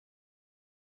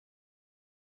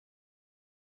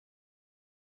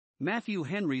Matthew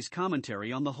Henry's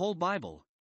Commentary on the Whole Bible.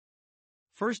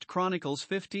 1 Chronicles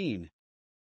 15.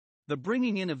 The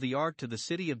bringing in of the ark to the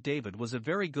city of David was a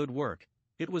very good work.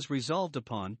 It was resolved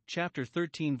upon, chapter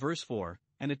 13 verse 4,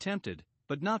 and attempted,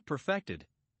 but not perfected.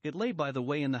 It lay by the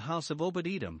way in the house of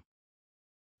Obed-Edom.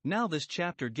 Now this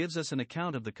chapter gives us an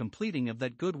account of the completing of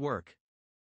that good work.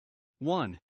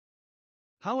 1.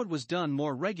 How it was done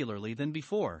more regularly than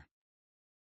before.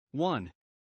 1.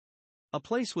 A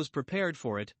place was prepared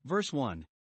for it, verse 1.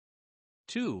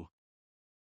 2.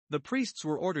 The priests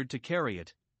were ordered to carry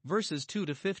it, verses 2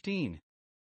 to 15.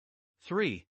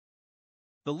 3.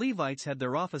 The Levites had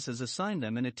their offices assigned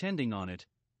them in attending on it,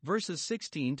 verses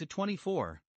 16 to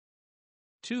 24.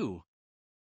 2.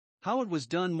 How it was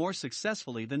done more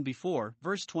successfully than before,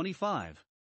 verse 25.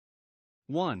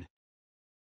 1.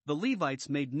 The Levites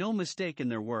made no mistake in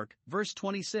their work, verse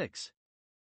 26.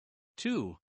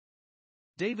 2.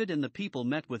 David and the people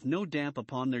met with no damp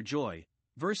upon their joy,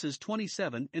 verses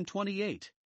 27 and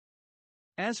 28.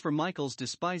 As for Michal's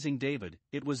despising David,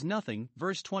 it was nothing,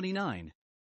 verse 29.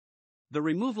 The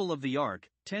removal of the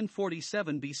ark,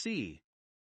 1047 BC.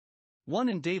 1.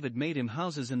 And David made him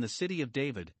houses in the city of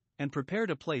David, and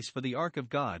prepared a place for the ark of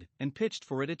God, and pitched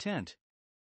for it a tent.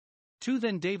 2.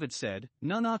 Then David said,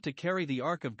 None ought to carry the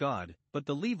ark of God, but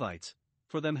the Levites,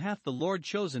 for them hath the Lord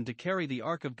chosen to carry the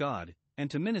ark of God, and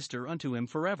to minister unto him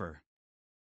forever.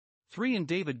 3. And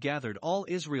David gathered all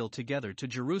Israel together to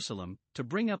Jerusalem, to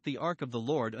bring up the ark of the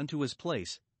Lord unto his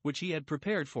place, which he had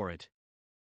prepared for it.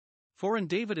 4. And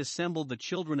David assembled the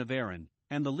children of Aaron,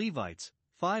 and the Levites,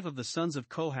 5 of the sons of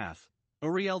Kohath,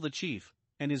 Uriel the chief,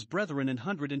 and his brethren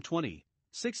 120,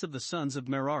 6 of the sons of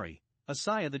Merari,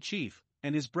 Asaiah the chief,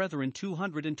 and his brethren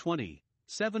 220,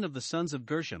 7 of the sons of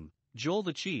Gershom, Joel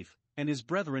the chief, and his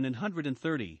brethren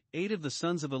 130, 8 of the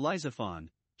sons of Elizaphan,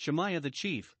 Shemaiah the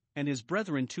chief, and his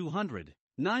brethren 200,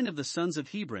 9 of the sons of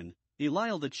Hebron,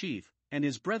 Eliel the chief, and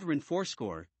his brethren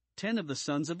 80, 10 of the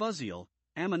sons of Uzziel,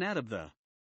 Amminadab the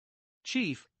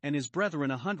chief, and his brethren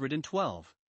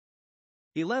 112.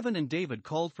 11. And David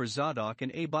called for Zadok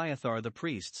and Abiathar the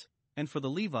priests, and for the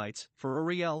Levites, for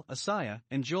Uriel, Asaiah,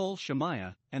 and Joel,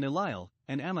 Shemaiah, and Eliel,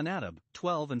 and Amminadab,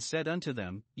 12. And said unto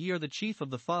them, Ye are the chief of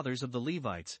the fathers of the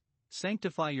Levites,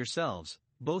 sanctify yourselves,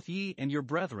 both ye and your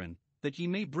brethren, that ye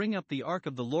may bring up the ark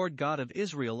of the Lord God of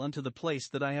Israel unto the place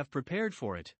that I have prepared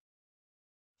for it.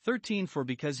 13. For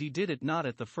because ye did it not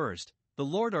at the first, the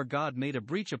Lord our God made a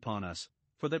breach upon us,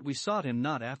 for that we sought him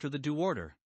not after the due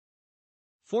order.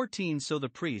 14. So the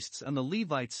priests and the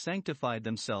Levites sanctified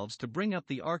themselves to bring up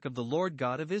the ark of the Lord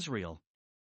God of Israel.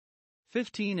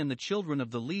 15. And the children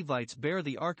of the Levites bare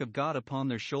the ark of God upon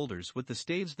their shoulders with the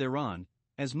staves thereon,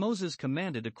 as Moses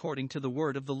commanded according to the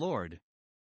word of the Lord.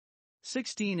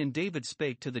 16. And David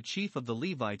spake to the chief of the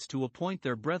Levites to appoint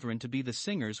their brethren to be the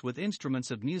singers with instruments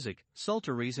of music,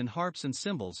 psalteries and harps and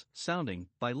cymbals, sounding,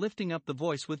 by lifting up the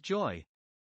voice with joy.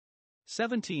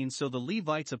 17. So the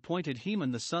Levites appointed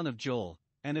Heman the son of Joel,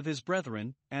 and of his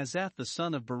brethren, Asaph the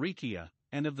son of Berechiah,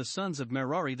 and of the sons of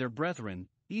Merari their brethren,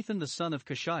 Ethan the son of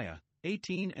Kishiah,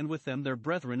 18. And with them their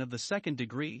brethren of the second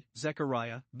degree,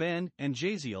 Zechariah, Ben, and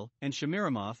Jaziel, and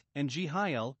Shemiramoth, and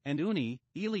Jehiel, and Uni,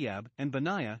 Eliab, and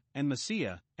Benaiah, and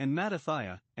Messiah, and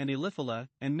Mattathiah, and Eliphalah,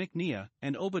 and Micniah,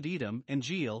 and Obed-Edom, and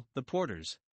Jeiel, the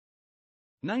porters.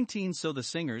 19. So the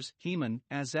singers, Heman,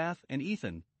 Asaph, and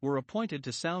Ethan, were appointed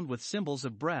to sound with cymbals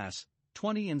of brass,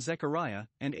 20. And Zechariah,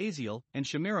 and Aziel, and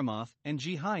Shemiramoth, and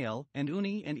Jehiel, and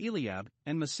Uni, and Eliab,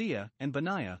 and Messiah, and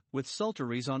Benaiah, with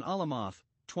psalteries on Alamoth,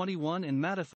 21. And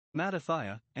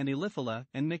Mattathiah, and Eliphalah,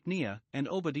 and Micniah, and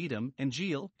Obed-Edom, and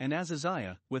Jeiel, and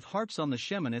Azaziah, with harps on the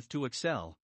Sheminith to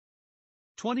excel.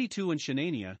 22. And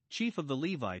Shenaniah, chief of the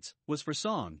Levites, was for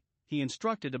song, he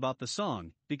instructed about the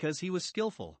song, because he was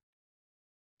skillful.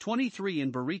 23.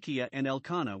 And Berechiah and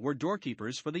Elkanah were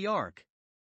doorkeepers for the ark.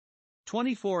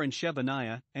 24. And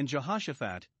Shebaniah, and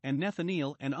Jehoshaphat, and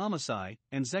Nethaneel, and Amasai,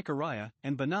 and Zechariah,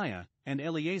 and Benaiah, and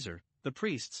Eleazar, the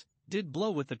priests, did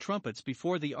blow with the trumpets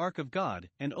before the ark of God,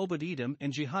 and Obed-Edom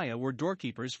and Jehiah were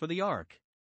doorkeepers for the ark.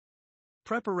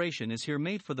 Preparation is here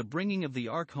made for the bringing of the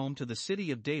ark home to the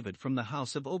city of David from the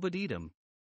house of Obed-Edom.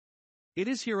 It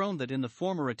is here owned that in the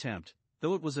former attempt,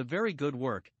 though it was a very good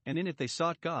work, and in it they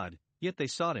sought God, yet they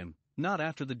sought him, not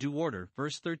after the due order,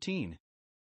 verse 13.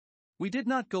 We did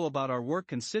not go about our work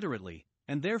considerately,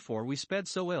 and therefore we sped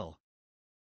so ill.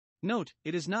 Note,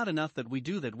 it is not enough that we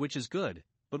do that which is good,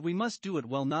 but we must do it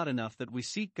well. Not enough that we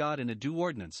seek God in a due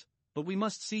ordinance, but we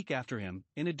must seek after him,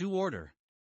 in a due order.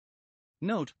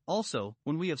 Note, also,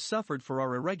 when we have suffered for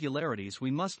our irregularities we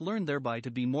must learn thereby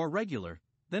to be more regular,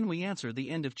 then we answer the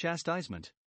end of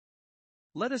chastisement.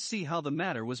 Let us see how the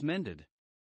matter was mended.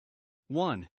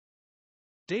 1.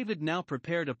 David now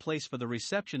prepared a place for the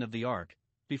reception of the ark,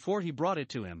 before he brought it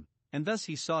to him, and thus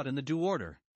he sought in the due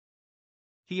order.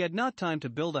 He had not time to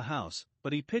build a house,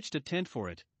 but he pitched a tent for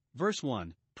it, verse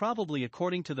 1, probably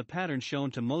according to the pattern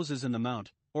shown to Moses in the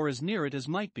mount, or as near it as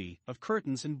might be, of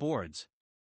curtains and boards.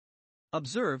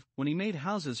 Observe, when he made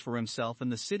houses for himself in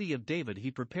the city of David,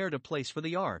 he prepared a place for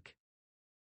the ark.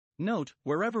 Note,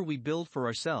 wherever we build for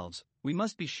ourselves, we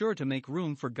must be sure to make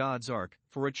room for God's ark,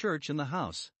 for a church in the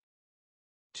house.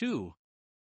 2.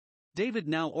 David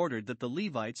now ordered that the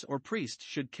Levites or priests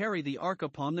should carry the ark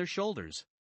upon their shoulders.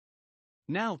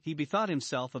 Now he bethought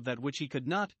himself of that which he could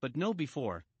not but know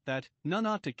before, that none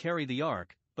ought to carry the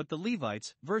ark, but the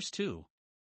Levites, verse 2.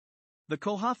 The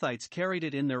Kohathites carried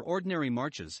it in their ordinary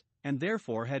marches, and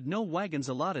therefore had no wagons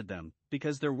allotted them,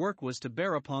 because their work was to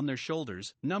bear upon their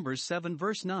shoulders, Numbers 7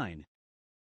 verse 9.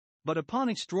 But upon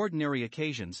extraordinary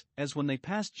occasions, as when they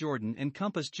passed Jordan and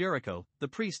compassed Jericho, the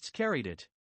priests carried it.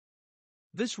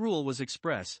 This rule was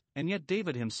express, and yet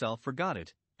David himself forgot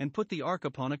it, and put the ark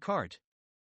upon a cart.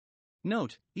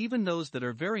 Note, even those that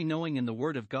are very knowing in the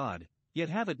word of God, yet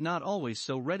have it not always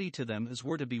so ready to them as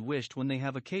were to be wished when they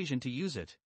have occasion to use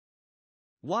it.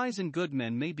 Wise and good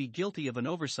men may be guilty of an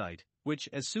oversight, which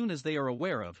as soon as they are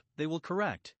aware of, they will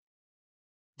correct.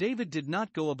 David did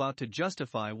not go about to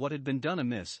justify what had been done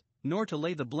amiss, nor to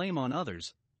lay the blame on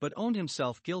others, but owned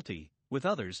himself guilty, with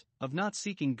others, of not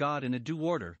seeking God in a due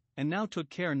order, and now took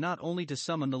care not only to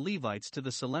summon the Levites to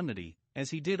the solemnity, as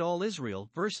he did all Israel,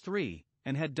 verse 3,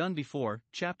 and had done before,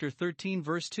 chapter 13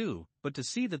 verse 2, but to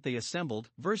see that they assembled,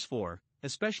 verse 4,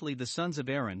 especially the sons of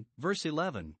Aaron, verse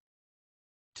 11.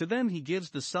 To them he gives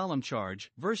the solemn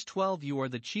charge, verse 12, you are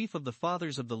the chief of the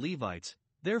fathers of the Levites,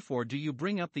 therefore do you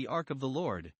bring up the ark of the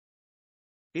Lord.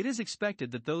 It is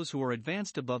expected that those who are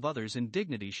advanced above others in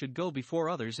dignity should go before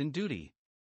others in duty.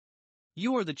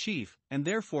 You are the chief, and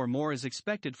therefore more is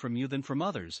expected from you than from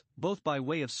others, both by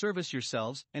way of service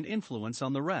yourselves and influence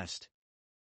on the rest.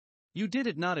 You did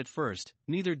it not at first,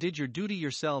 neither did your duty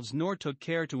yourselves nor took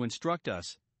care to instruct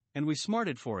us, and we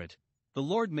smarted for it. The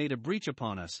Lord made a breach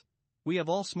upon us. We have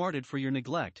all smarted for your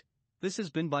neglect. This has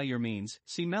been by your means.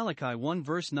 See Malachi 1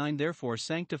 verse 9. Therefore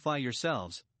sanctify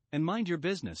yourselves, and mind your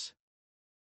business.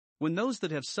 When those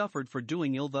that have suffered for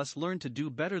doing ill thus learn to do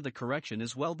better, the correction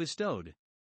is well bestowed.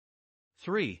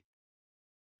 3.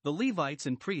 The Levites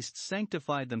and priests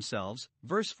sanctified themselves,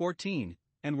 verse 14,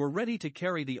 and were ready to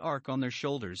carry the ark on their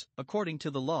shoulders, according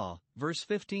to the law, verse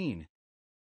 15.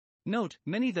 Note,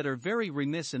 many that are very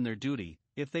remiss in their duty,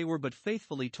 if they were but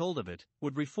faithfully told of it,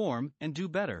 would reform and do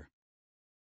better.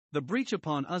 The breach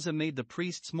upon Uzzah made the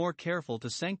priests more careful to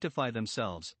sanctify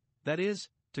themselves, that is,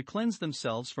 to cleanse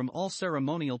themselves from all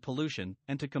ceremonial pollution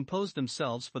and to compose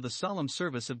themselves for the solemn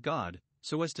service of God,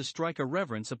 so as to strike a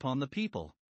reverence upon the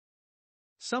people.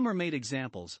 Some are made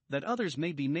examples, that others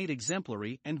may be made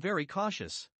exemplary and very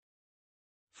cautious.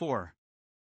 4.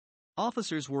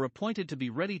 Officers were appointed to be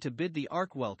ready to bid the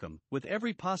ark welcome, with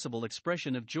every possible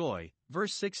expression of joy,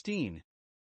 verse 16.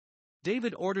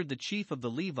 David ordered the chief of the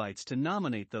Levites to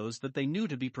nominate those that they knew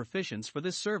to be proficients for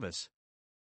this service.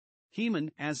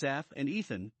 Heman, Asaph, and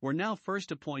Ethan were now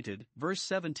first appointed, verse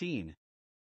 17.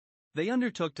 They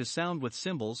undertook to sound with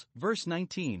cymbals, verse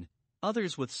 19,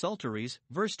 others with psalteries,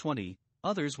 verse 20,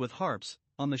 others with harps,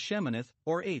 on the sheminith,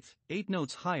 or eighth, 8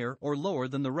 notes higher or lower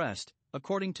than the rest,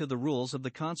 according to the rules of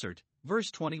the concert,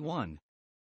 verse 21.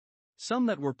 Some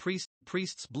that were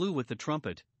priests blew with the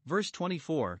trumpet, verse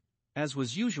 24, as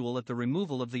was usual at the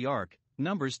removal of the ark,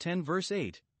 Numbers 10 verse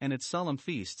 8, and at solemn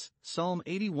feasts, Psalm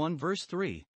 81 verse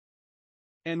 3.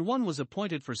 And one was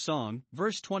appointed for song,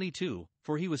 verse 22,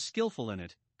 for he was skillful in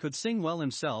it, could sing well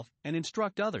himself, and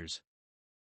instruct others.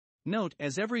 Note,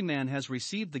 as every man has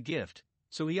received the gift,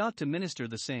 so he ought to minister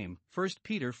the same, 1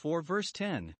 Peter 4 verse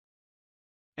 10.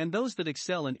 And those that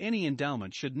excel in any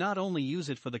endowment should not only use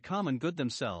it for the common good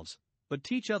themselves, but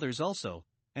teach others also,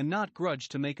 and not grudge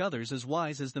to make others as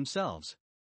wise as themselves.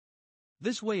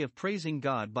 This way of praising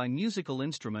God by musical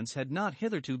instruments had not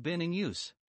hitherto been in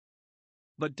use.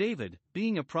 But David,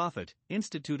 being a prophet,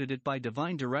 instituted it by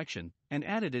divine direction, and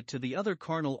added it to the other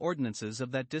carnal ordinances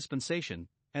of that dispensation,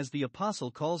 as the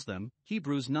apostle calls them,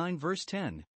 Hebrews 9 verse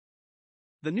 10.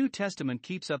 The New Testament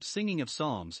keeps up singing of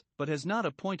psalms, but has not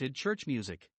appointed church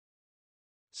music.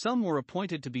 Some were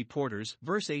appointed to be porters,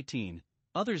 verse 18,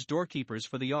 others doorkeepers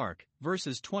for the ark,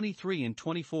 verses 23 and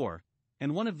 24,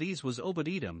 and one of these was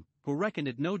Obed-Edom, who reckoned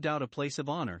it no doubt a place of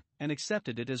honor, and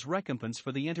accepted it as recompense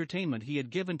for the entertainment he had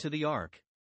given to the ark.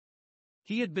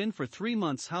 He had been for 3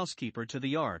 months housekeeper to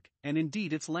the ark, and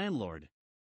indeed its landlord.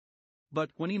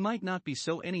 But when he might not be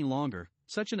so any longer,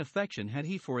 such an affection had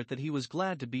he for it that he was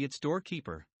glad to be its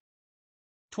doorkeeper.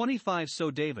 25 So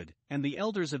David, and the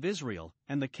elders of Israel,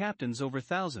 and the captains over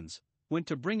thousands, went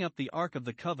to bring up the ark of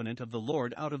the covenant of the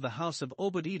Lord out of the house of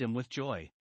Obed-Edom with joy.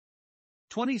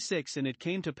 26 And it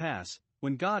came to pass,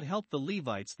 when God helped the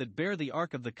Levites that bare the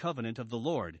ark of the covenant of the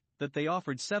Lord, that they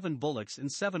offered 7 bullocks and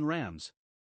 7 rams.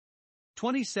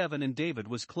 27 And David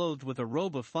was clothed with a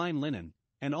robe of fine linen,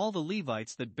 and all the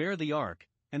Levites that bare the ark,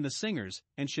 and the singers,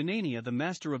 and Shenaniah the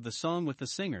master of the song with the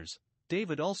singers.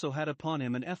 David also had upon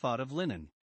him an ephod of linen.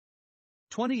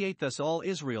 28 Thus all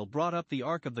Israel brought up the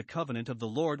ark of the covenant of the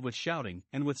Lord with shouting,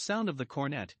 and with sound of the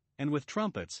cornet, and with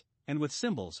trumpets, and with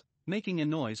cymbals, making a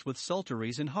noise with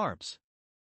psalteries and harps.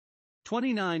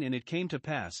 29 And it came to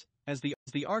pass, as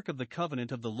the ark of the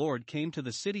covenant of the Lord came to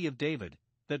the city of David,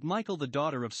 that Michal the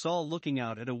daughter of Saul looking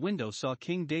out at a window saw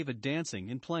King David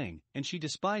dancing and playing, and she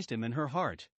despised him in her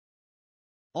heart.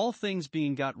 All things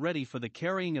being got ready for the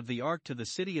carrying of the ark to the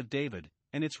city of David,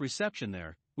 and its reception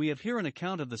there, we have here an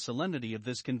account of the solemnity of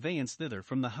this conveyance thither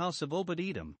from the house of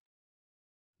Obed-Edom.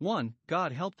 1.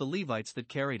 God helped the Levites that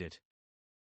carried it.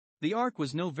 The ark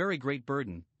was no very great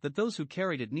burden, that those who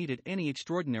carried it needed any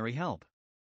extraordinary help.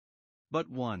 But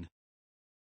 1.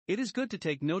 It is good to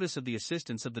take notice of the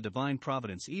assistance of the divine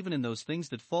providence even in those things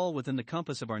that fall within the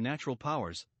compass of our natural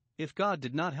powers. If God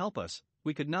did not help us,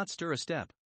 we could not stir a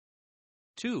step.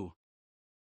 2.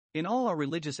 In all our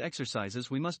religious exercises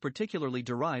we must particularly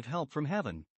derive help from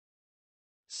heaven.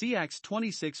 See Acts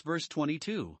 26 verse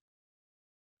 22.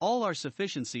 All our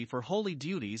sufficiency for holy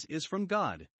duties is from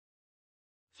God.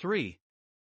 3.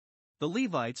 The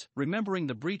Levites, remembering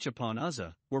the breach upon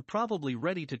Uzzah, were probably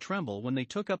ready to tremble when they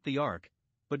took up the ark,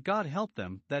 but God helped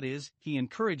them, that is, He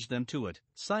encouraged them to it,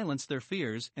 silenced their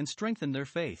fears, and strengthened their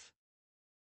faith.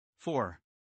 4.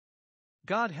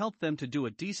 God helped them to do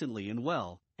it decently and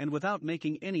well, and without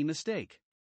making any mistake.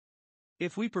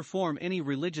 If we perform any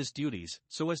religious duties,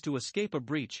 so as to escape a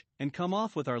breach, and come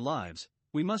off with our lives,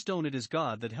 we must own it is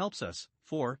God that helps us,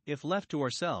 for, if left to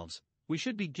ourselves, we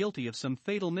should be guilty of some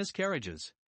fatal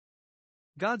miscarriages.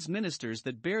 God's ministers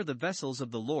that bear the vessels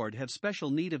of the Lord have special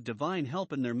need of divine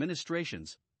help in their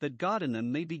ministrations, that God in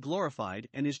them may be glorified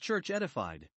and His church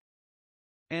edified.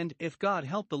 And, if God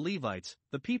help the Levites,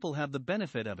 the people have the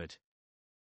benefit of it.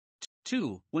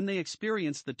 2. When they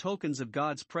experienced the tokens of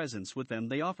God's presence with them,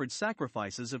 they offered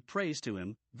sacrifices of praise to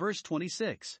Him, verse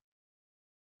 26.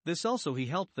 This also He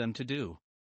helped them to do.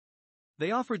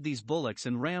 They offered these bullocks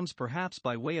and rams perhaps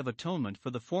by way of atonement for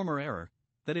the former error,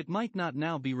 that it might not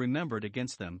now be remembered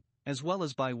against them, as well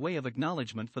as by way of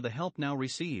acknowledgement for the help now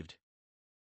received.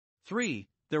 3.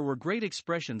 There were great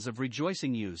expressions of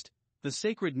rejoicing used, the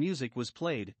sacred music was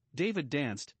played, David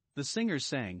danced, the singers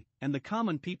sang, and the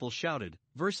common people shouted,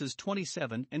 verses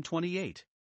 27 and 28.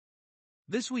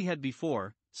 This we had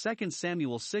before, 2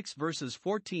 Samuel 6 verses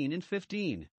 14 and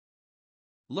 15.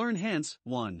 Learn hence,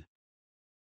 1.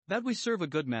 That we serve a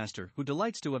good master who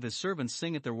delights to have his servants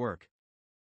sing at their work.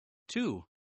 2.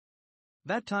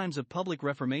 That times of public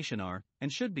reformation are,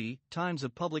 and should be, times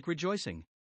of public rejoicing.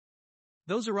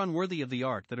 Those are unworthy of the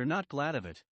ark that are not glad of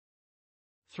it.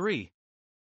 3.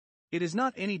 It is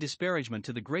not any disparagement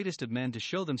to the greatest of men to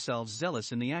show themselves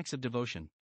zealous in the acts of devotion.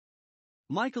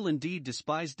 Michal indeed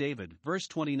despised David, verse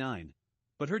 29,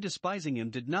 but her despising him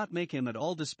did not make him at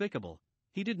all despicable.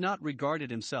 He did not regard it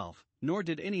himself, nor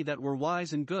did any that were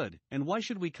wise and good, and why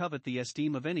should we covet the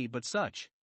esteem of any but such?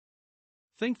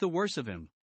 Think the worse of him,